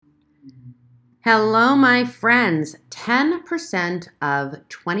Hello, my friends. 10% of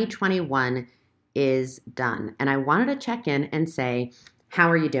 2021 is done. And I wanted to check in and say, how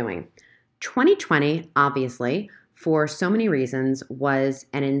are you doing? 2020, obviously, for so many reasons, was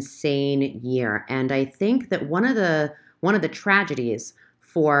an insane year. And I think that one of the tragedies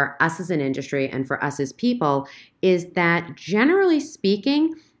for us as an industry and for us as people is that generally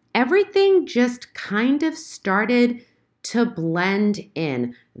speaking, everything just kind of started to blend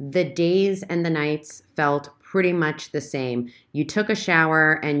in. The days and the nights felt pretty much the same. You took a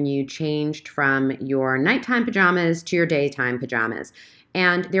shower and you changed from your nighttime pajamas to your daytime pajamas.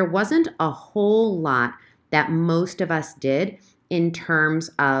 And there wasn't a whole lot that most of us did in terms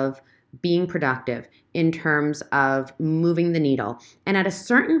of being productive, in terms of moving the needle. And at a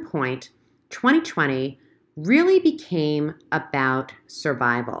certain point, 2020 really became about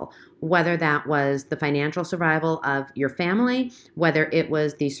survival, whether that was the financial survival of your family, whether it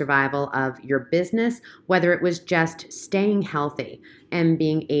was the survival of your business, whether it was just staying healthy and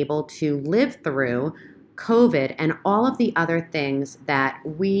being able to live through COVID and all of the other things that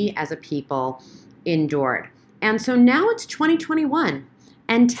we as a people endured. And so now it's 2021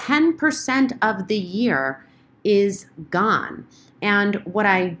 and 10% of the year is gone. And what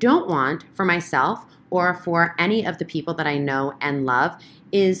I don't want for myself or for any of the people that I know and love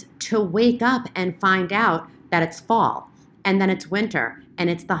is to wake up and find out that it's fall and then it's winter and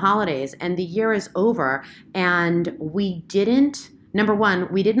it's the holidays and the year is over and number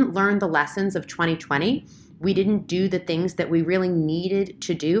one, we didn't learn the lessons of 2020. We didn't do the things that we really needed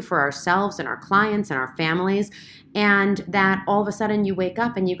to do for ourselves and our clients and our families. And that all of a sudden you wake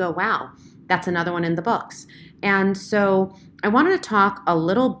up and you go, wow, that's another one in the books. And so I wanted to talk a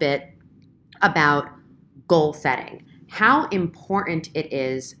little bit about goal setting, how important it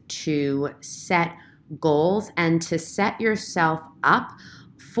is to set goals and to set yourself up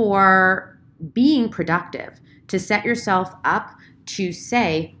for being productive, to set yourself up to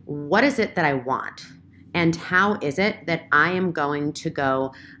say, what is it that I want? And how is it that I am going to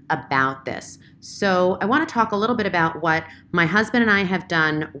go about this? So I want to talk a little bit about what my husband and I have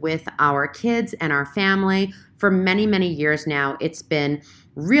done with our kids and our family for many, many years now. It's been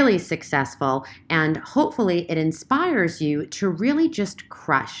really successful, and hopefully it inspires you to really just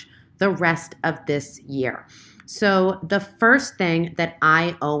crush the rest of this year. So the first thing that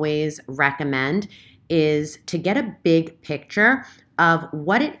I always recommend is to get a big picture of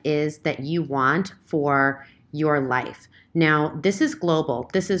what it is that you want for your life. Now, this is global.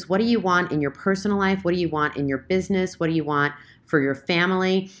 This is, what do you want in your personal life? What do you want in your business? What do you want for your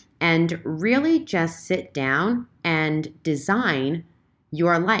family? And really just sit down and design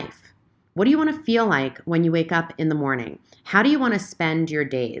your life. What do you want to feel like when you wake up in the morning? How do you want to spend your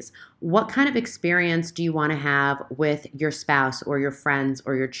days? What kind of experience do you want to have with your spouse or your friends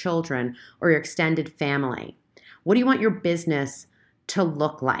or your children or your extended family? What do you want your business to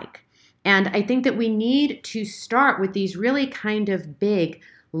look like? And I think that we need to start with these really kind of big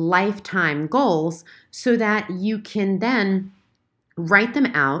lifetime goals so that you can then write them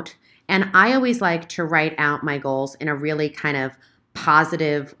out. And I always like to write out my goals in a really kind of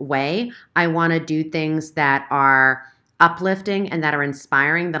positive way. I want to do things that are uplifting and that are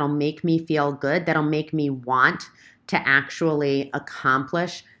inspiring, that'll make me feel good, that'll make me want to actually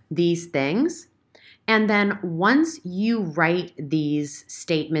accomplish these things. And then once you write these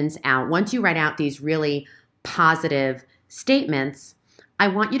statements out, once you write out these really positive statements, I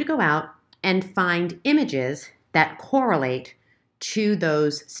want you to go out and find images that correlate to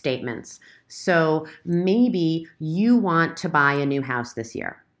those statements. So maybe you want to buy a new house this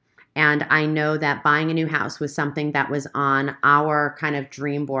year. And I know that buying a new house was something that was on our kind of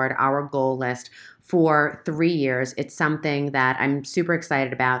dream board, our goal list for 3 years. It's something that I'm super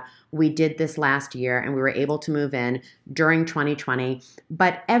excited about. We did this last year and we were able to move in during 2020.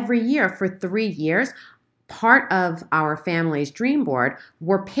 But every year for 3 years, part of our family's dream board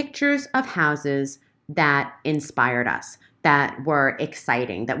were pictures of houses that inspired us, that were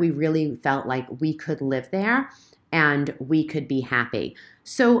exciting, that we really felt like we could live there and we could be happy.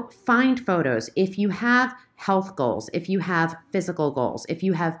 So find photos. If you have health goals, if you have physical goals, if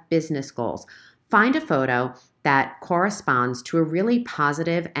you have business goals, find a photo that corresponds to a really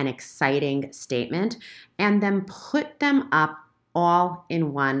positive and exciting statement and then put them up all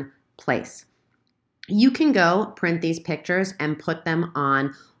in one place. You can go print these pictures and put them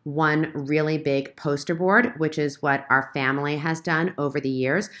on one really big poster board, which is what our family has done over the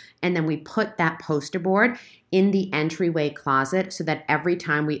years. And then we put that poster board in the entryway closet so that every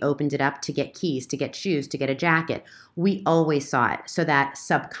time we opened it up to get keys, to get shoes, to get a jacket, we always saw it, so that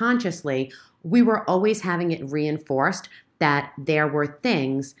subconsciously we were always having it reinforced that there were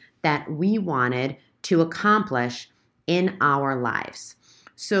things that we wanted to accomplish in our lives.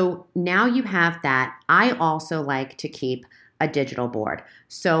 So now you have that. I also like to keep a digital board.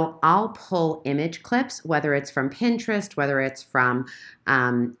 So I'll pull image clips, whether it's from Pinterest, whether it's from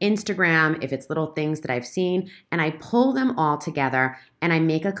Instagram, if it's little things that I've seen, and I pull them all together and I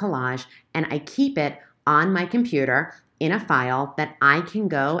make a collage and I keep it on my computer in a file that I can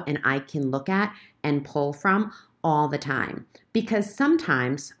go and I can look at and pull from all the time. Because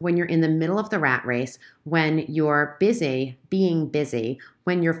sometimes when you're in the middle of the rat race, when you're busy being busy,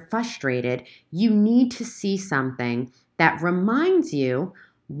 when you're frustrated, you need to see something that reminds you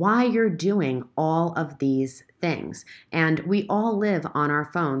why you're doing all of these things. And we all live on our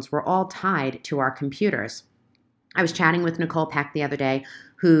phones. We're all tied to our computers. I was chatting with Nicole Peck the other day,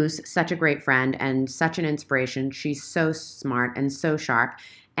 who's such a great friend and such an inspiration. She's so smart and so sharp.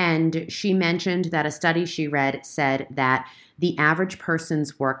 And she mentioned that a study she read said that the average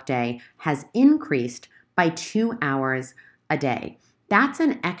person's workday has increased by 2 hours a day. That's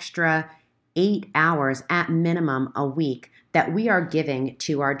an extra 8 hours at minimum a week that we are giving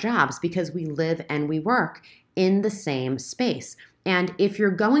to our jobs because we live and we work in the same space. And if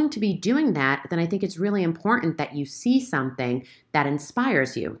you're going to be doing that, then I think it's really important that you see something that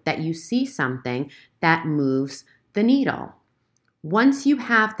inspires you, that you see something that moves the needle. Once you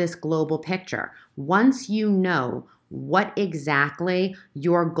have this global picture, once you know what exactly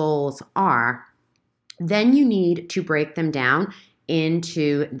your goals are, then you need to break them down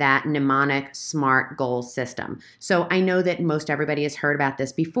into that mnemonic SMART goal system. So I know that most everybody has heard about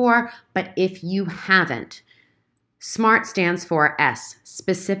this before, but if you haven't, SMART stands for S,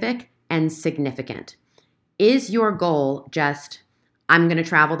 specific and significant. Is your goal just, I'm going to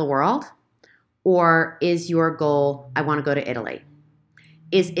travel the world? Or is your goal, I want to go to Italy?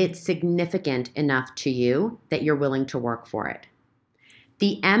 Is it significant enough to you that you're willing to work for it?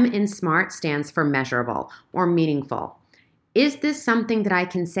 The M in SMART stands for measurable or meaningful. Is this something that I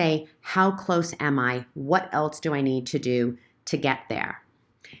can say, how close am I? What else do I need to do to get there?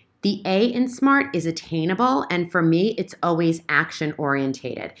 The A in SMART is attainable, and for me, it's always action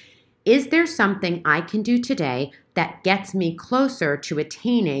orientated. Is there something I can do today that gets me closer to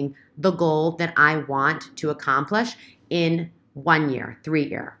attaining the goal that I want to accomplish in 1 year, 3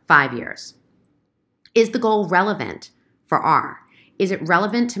 year, 5 years? Is the goal relevant for R? Is it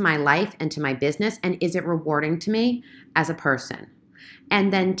relevant to my life and to my business? And is it rewarding to me as a person?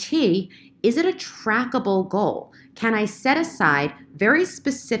 And then T, is it a trackable goal? Can I set aside very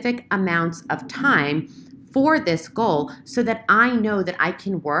specific amounts of time for this goal so that I know that I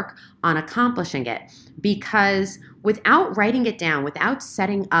can work on accomplishing it? Because without writing it down, without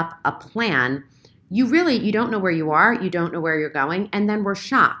setting up a plan, you don't know where you are, you don't know where you're going, and then we're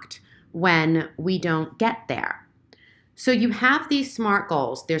shocked when we don't get there. So you have these SMART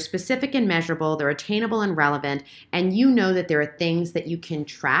goals. They're specific and measurable, they're attainable and relevant, and you know that there are things that you can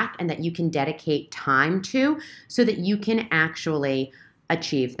track and that you can dedicate time to so that you can actually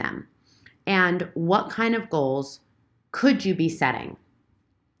achieve them. And what kind of goals could you be setting?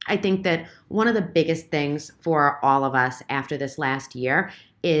 I think that one of the biggest things for all of us after this last year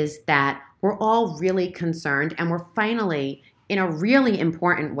is that we're all really concerned and we're finally, in a really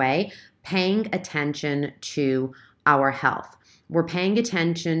important way, paying attention to our health. We're paying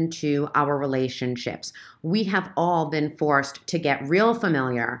attention to our relationships. We have all been forced to get real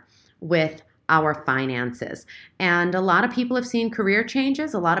familiar with our finances. And a lot of people have seen career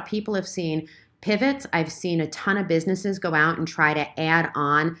changes. A lot of people have seen pivots. I've seen a ton of businesses go out and try to add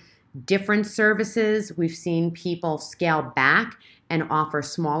on different services. We've seen people scale back and offer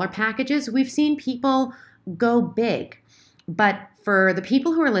smaller packages. We've seen people go big. But for the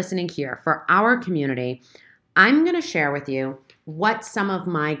people who are listening here, for our community, I'm going to share with you what some of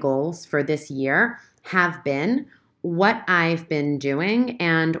my goals for this year have been, what I've been doing.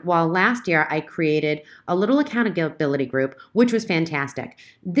 And while last year I created a little accountability group, which was fantastic,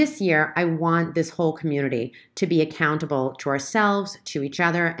 this year I want this whole community to be accountable to ourselves, to each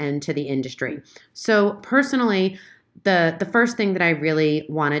other, and to the industry. So personally, the first thing that I really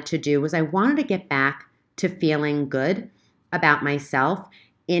wanted to do was I wanted to get back to feeling good about myself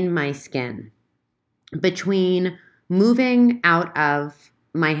in my skin. Between moving out of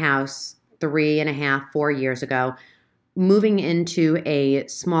my house 3.5, 4 years ago, moving into a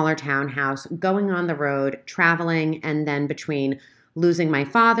smaller townhouse, going on the road, traveling, and then between losing my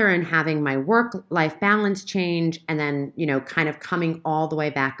father and having my work-life balance change, and then, kind of coming all the way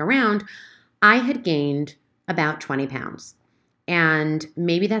back around, I had gained about 20 pounds. And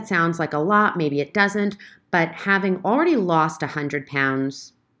maybe that sounds like a lot, maybe it doesn't, but having already lost 100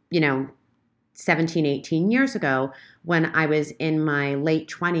 pounds, 17, 18 years ago when I was in my late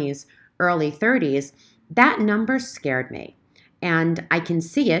 20s, early 30s, that number scared me. And I can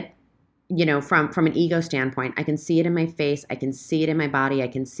see it, from an ego standpoint. I can see it in my face. I can see it in my body. I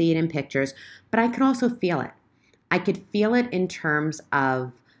can see it in pictures, but I could also feel it. I could feel it in terms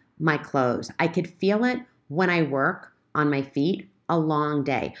of my clothes. I could feel it when I work on my feet a long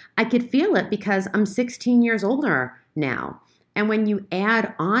day. I could feel it because I'm 16 years older now. And when you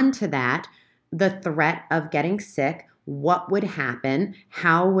add on to that the threat of getting sick, what would happen?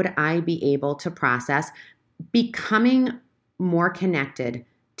 How would I be able to process? Becoming more connected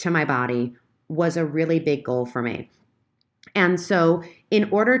to my body was a really big goal for me. And so in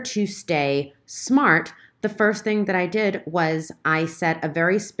order to stay smart, the first thing that I did was I set a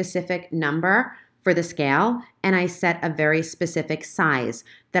very specific number for the scale, and I set a very specific size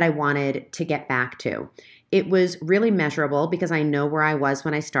that I wanted to get back to. It was really measurable because I know where I was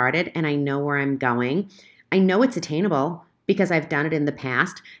when I started and I know where I'm going. I know it's attainable because I've done it in the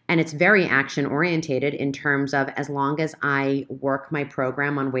past, and it's very action orientated in terms of as long as I work my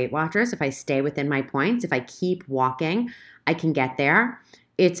program on Weight Watchers, if I stay within my points, if I keep walking, I can get there.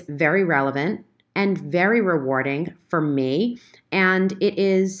 It's very relevant and very rewarding for me, and it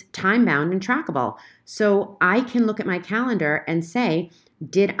is time-bound and trackable. So I can look at my calendar and say,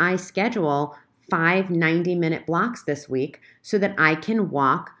 did I schedule 5 90-minute blocks this week so that I can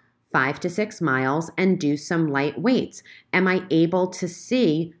walk 5 to 6 miles and do some light weights? Am I able to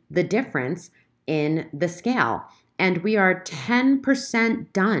see the difference in the scale? And we are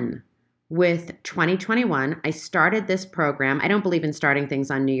 10% done with 2021. I started this program. I don't believe in starting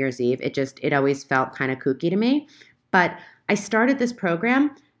things on New Year's Eve. It always felt kind of kooky to me. But I started this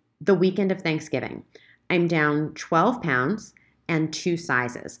program the weekend of Thanksgiving. I'm down 12 pounds and 2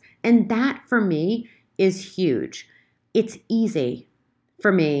 sizes. And that for me is huge. It's easy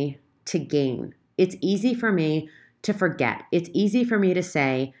for me to gain. It's easy for me to forget. It's easy for me to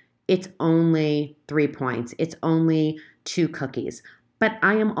say, it's only 3 points. It's only 2 cookies. But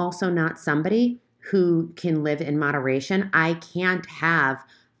I am also not somebody who can live in moderation. I can't have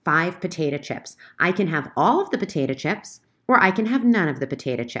 5 potato chips. I can have all of the potato chips, or I can have none of the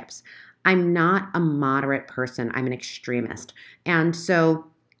potato chips. I'm not a moderate person. I'm an extremist. And so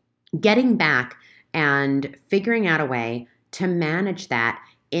getting back and figuring out a way to manage that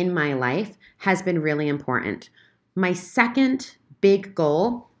in my life has been really important. My second big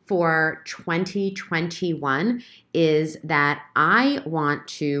goal for 2021 is that I want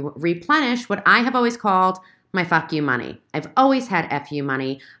to replenish what I have always called my fuck you money. I've always had FU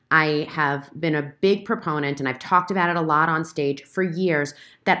money. I have been a big proponent, and I've talked about it a lot on stage for years,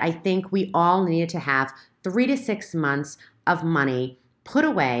 that I think we all needed to have 3 to 6 months of money put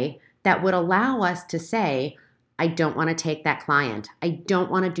away that would allow us to say, I don't want to take that client. I don't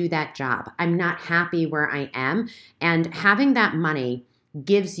want to do that job. I'm not happy where I am. And having that money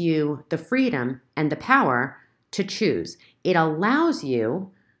gives you the freedom and the power to choose. It allows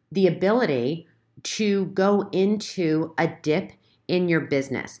you the ability to go into a dip in your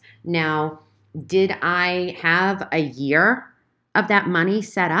business. Now, did I have a year of that money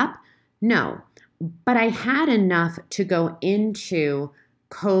set up? No, but I had enough to go into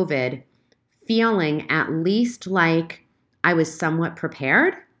COVID feeling at least like I was somewhat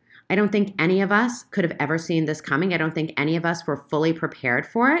prepared. I don't think any of us could have ever seen this coming. I don't think any of us were fully prepared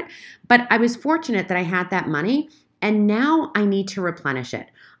for it, but I was fortunate that I had that money, and now I need to replenish it.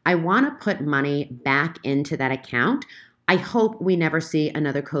 I want to put money back into that account. I hope we never see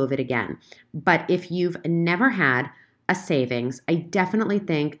another COVID again. But if you've never had a savings, I definitely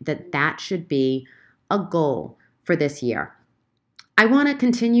think that that should be a goal for this year. I want to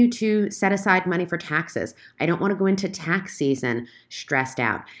continue to set aside money for taxes. I don't want to go into tax season stressed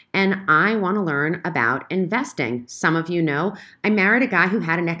out. And I want to learn about investing. Some of you know I married a guy who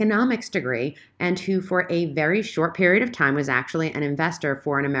had an economics degree and who for a very short period of time was actually an investor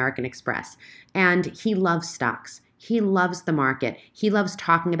for an American Express. And he loves stocks. He loves the market. He loves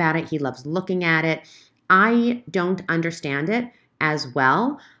talking about it. He loves looking at it. I don't understand it as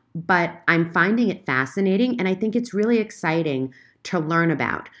well, but I'm finding it fascinating, and I think it's really exciting to learn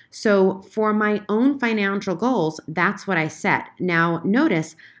about. So for my own financial goals, that's what I set. Now,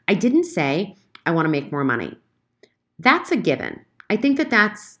 notice I didn't say I want to make more money. That's a given. I think that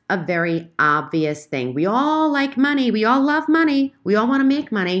that's a very obvious thing. We all like money. We all love money. We all want to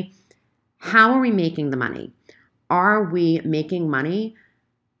make money. How are we making the money? Are we making money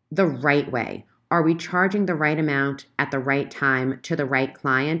the right way? Are we charging the right amount at the right time to the right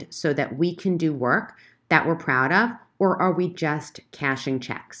client so that we can do work that we're proud of? Or are we just cashing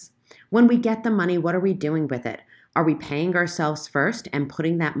checks? When we get the money, what are we doing with it? Are we paying ourselves first and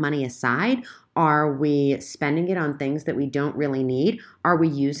putting that money aside? Are we spending it on things that we don't really need? Are we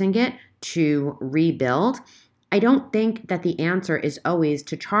using it to rebuild? I don't think that the answer is always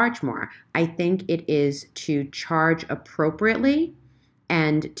to charge more. I think it is to charge appropriately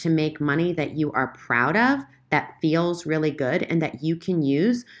and to make money that you are proud of, that feels really good, and that you can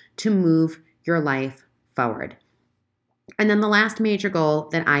use to move your life forward. And then the last major goal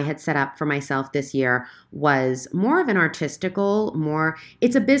that I had set up for myself this year was more of an artistic goal,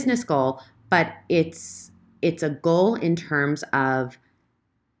 it's a business goal, but it's a goal in terms of,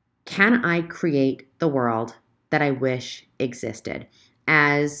 can I create the world that I wish existed?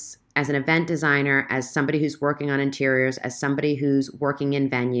 As an event designer, as somebody who's working on interiors, as somebody who's working in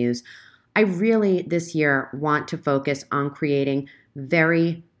venues, I really this year want to focus on creating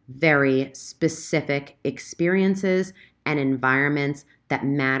very, very specific experiences and environments that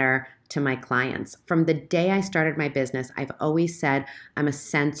matter to my clients. From the day I started my business, I've always said I'm a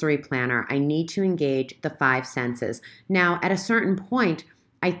sensory planner. I need to engage the five senses. Now, at a certain point,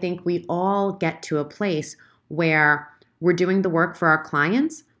 I think we all get to a place where we're doing the work for our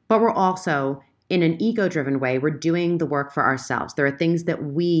clients, but we're also, in an ego-driven way, we're doing the work for ourselves. There are things that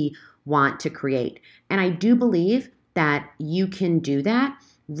we want to create. And I do believe that you can do that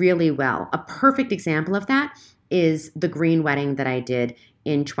really well. A perfect example of that is the green wedding that I did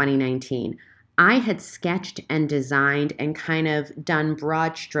in 2019. I had sketched and designed and kind of done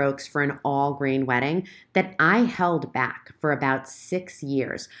broad strokes for an all green wedding that I held back for about 6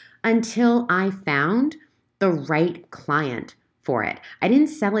 years until I found the right client for it. I didn't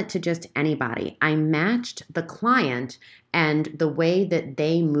sell it to just anybody. I matched the client and the way that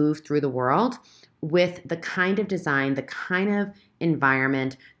they move through the world with the kind of design, the kind of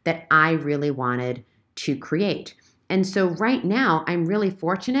environment that I really wanted to create. And so right now, I'm really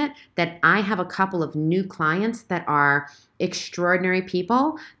fortunate that I have a couple of new clients that are extraordinary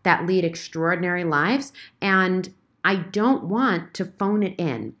people that lead extraordinary lives. And I don't want to phone it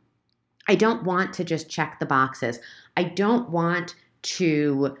in. I don't want to just check the boxes. I don't want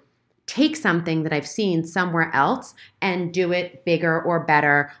to take something that I've seen somewhere else and do it bigger or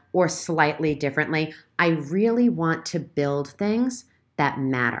better or slightly differently. I really want to build things that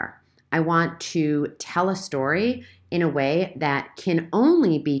matter. I want to tell a story in a way that can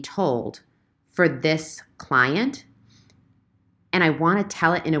only be told for this client. And I want to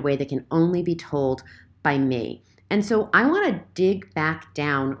tell it in a way that can only be told by me. And so I want to dig back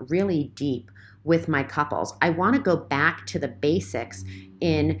down really deep with my couples. I want to go back to the basics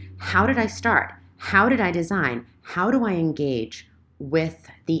in, how did I start? How did I design? How do I engage with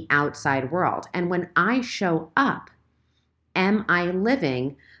the outside world? And when I show up, am I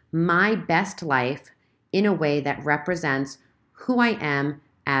living my best life in a way that represents who I am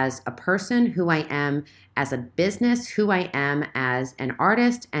as a person, who I am as a business, who I am as an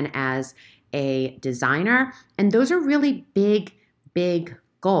artist and as a designer? And those are really big, big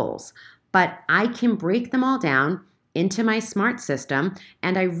goals. But I can break them all down into my SMART system.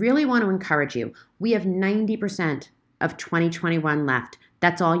 And I really want to encourage you. We have 90% of 2021 left.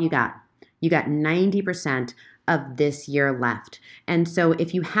 That's all you got. You got 90% of this year left. And so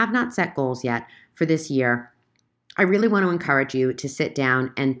if you have not set goals yet for this year, I really want to encourage you to sit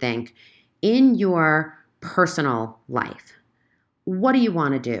down and think, in your personal life, what do you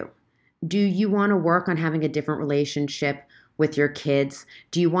want to do? Do you want to work on having a different relationship with your kids?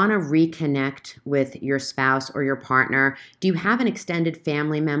 Do you want to reconnect with your spouse or your partner? Do you have an extended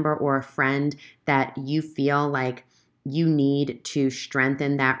family member or a friend that you feel like you need to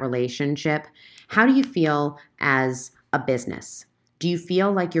strengthen that relationship? How do you feel as a business? Do you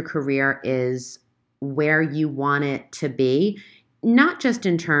feel like your career is where you want it to be? Not just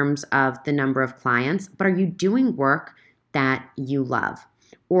in terms of the number of clients, but are you doing work that you love?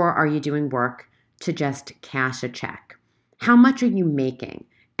 Or are you doing work to just cash a check? How much are you making?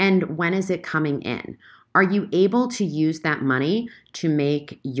 And when is it coming in? Are you able to use that money to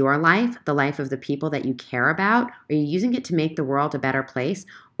make your life, the life of the people that you care about? Are you using it to make the world a better place?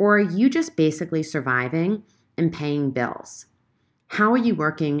 Or are you just basically surviving and paying bills? How are you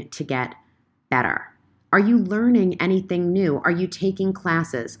working to get better? Are you learning anything new? Are you taking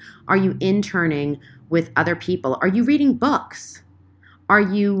classes? Are you interning with other people? Are you reading books? Are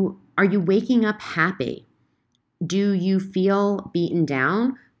you waking up happy? Do you feel beaten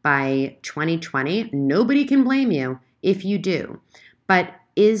down by 2020? Nobody can blame you if you do. But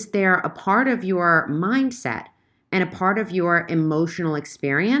is there a part of your mindset and a part of your emotional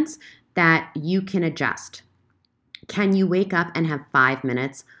experience that you can adjust? Can you wake up and have 5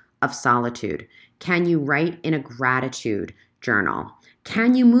 minutes of solitude? Can you write in a gratitude journal?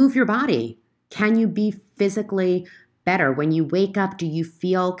 Can you move your body? Can you be physically better? When you wake up, do you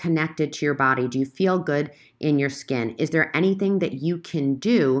feel connected to your body? Do you feel good in your skin? Is there anything that you can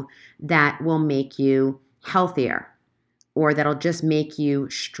do that will make you healthier or that'll just make you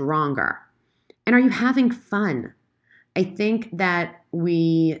stronger? And are you having fun? I think that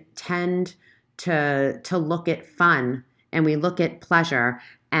we tend to look at fun and we look at pleasure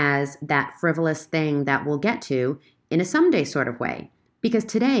as that frivolous thing that we'll get to in a someday sort of way. Because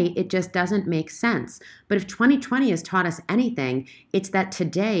today it just doesn't make sense. But if 2020 has taught us anything, it's that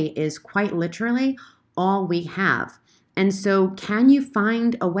today is quite literally all we have. And so can you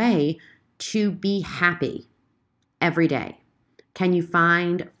find a way to be happy every day? Can you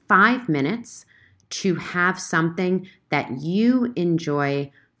find 5 minutes to have something that you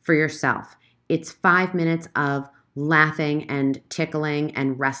enjoy for yourself? It's 5 minutes of laughing and tickling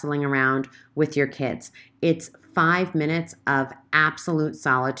and wrestling around with your kids. It's 5 minutes of absolute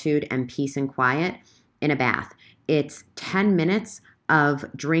solitude and peace and quiet in a bath. It's 10 minutes of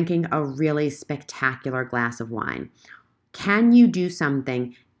drinking a really spectacular glass of wine. Can you do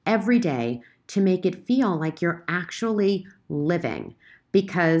something every day to make it feel like you're actually living?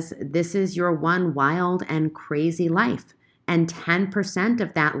 Because this is your one wild and crazy life. And 10%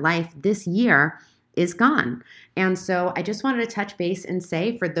 of that life this year is gone. And so I just wanted to touch base and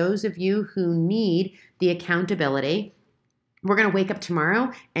say, for those of you who need the accountability, we're going to wake up tomorrow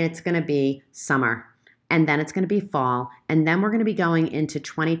and it's going to be summer. And then it's going to be fall. And then we're going to be going into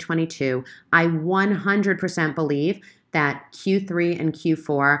 2022. I 100% believe that Q3 and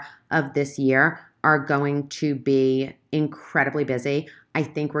Q4 of this year are going to be incredibly busy. I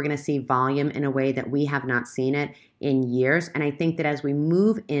think we're going to see volume in a way that we have not seen it in years. And I think that as we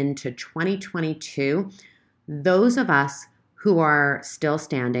move into 2022, those of us who are still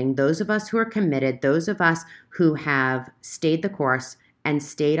standing, those of us who are committed, those of us who have stayed the course and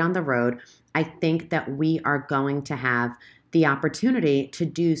stayed on the road, I think that we are going to have the opportunity to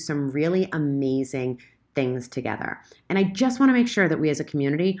do some really amazing things together. And I just want to make sure that we as a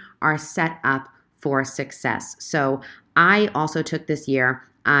community are set up for success. So I also took this year.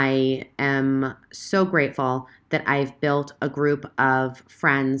 I am so grateful that I've built a group of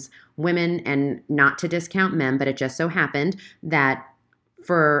friends, women, and not to discount men, but it just so happened that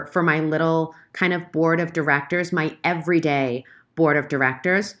for my little kind of board of directors, my everyday board of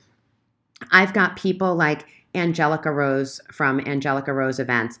directors, I've got people like Angelica Rose from Angelica Rose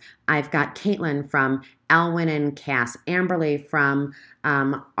Events. I've got Caitlin from Elwyn and Cass, Amberly from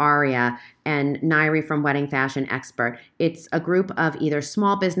Aria, and Nairi from Wedding Fashion Expert. It's a group of either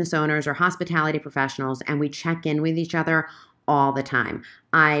small business owners or hospitality professionals, and we check in with each other all the time.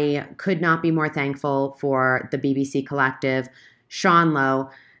 I could not be more thankful for the BBC Collective, Sean Lowe,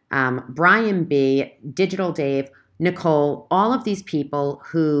 Brian B., Digital Dave, Nicole, all of these people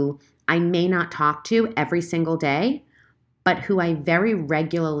who I may not talk to every single day, but who I very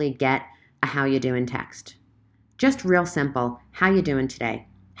regularly get a how you doing text. Just real simple. How you doing today?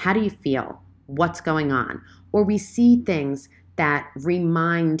 How do you feel? What's going on? Or we see things that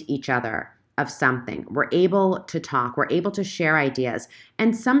remind each other of something. We're able to talk. We're able to share ideas.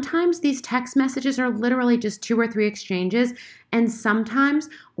 And sometimes these text messages are literally just 2 or 3 exchanges. And sometimes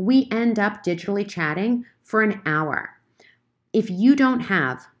we end up digitally chatting for an hour. If you don't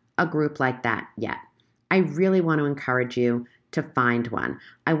have a group like that yet, I really want to encourage you to find one.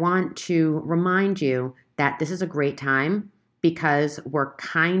 I want to remind you that this is a great time because we're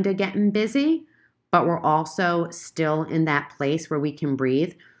kind of getting busy, but we're also still in that place where we can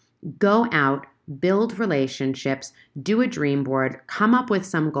breathe. Go out, build relationships, do a dream board, come up with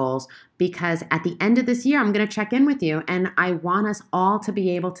some goals, because at the end of this year, I'm going to check in with you, and I want us all to be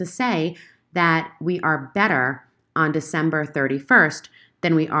able to say that we are better on December 31st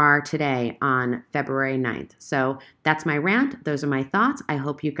than we are today on February 9th. So that's my rant. Those are my thoughts. I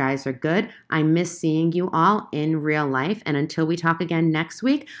hope you guys are good. I miss seeing you all in real life. And until we talk again next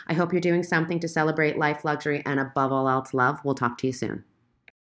week, I hope you're doing something to celebrate life, luxury, and above all else, love. We'll talk to you soon.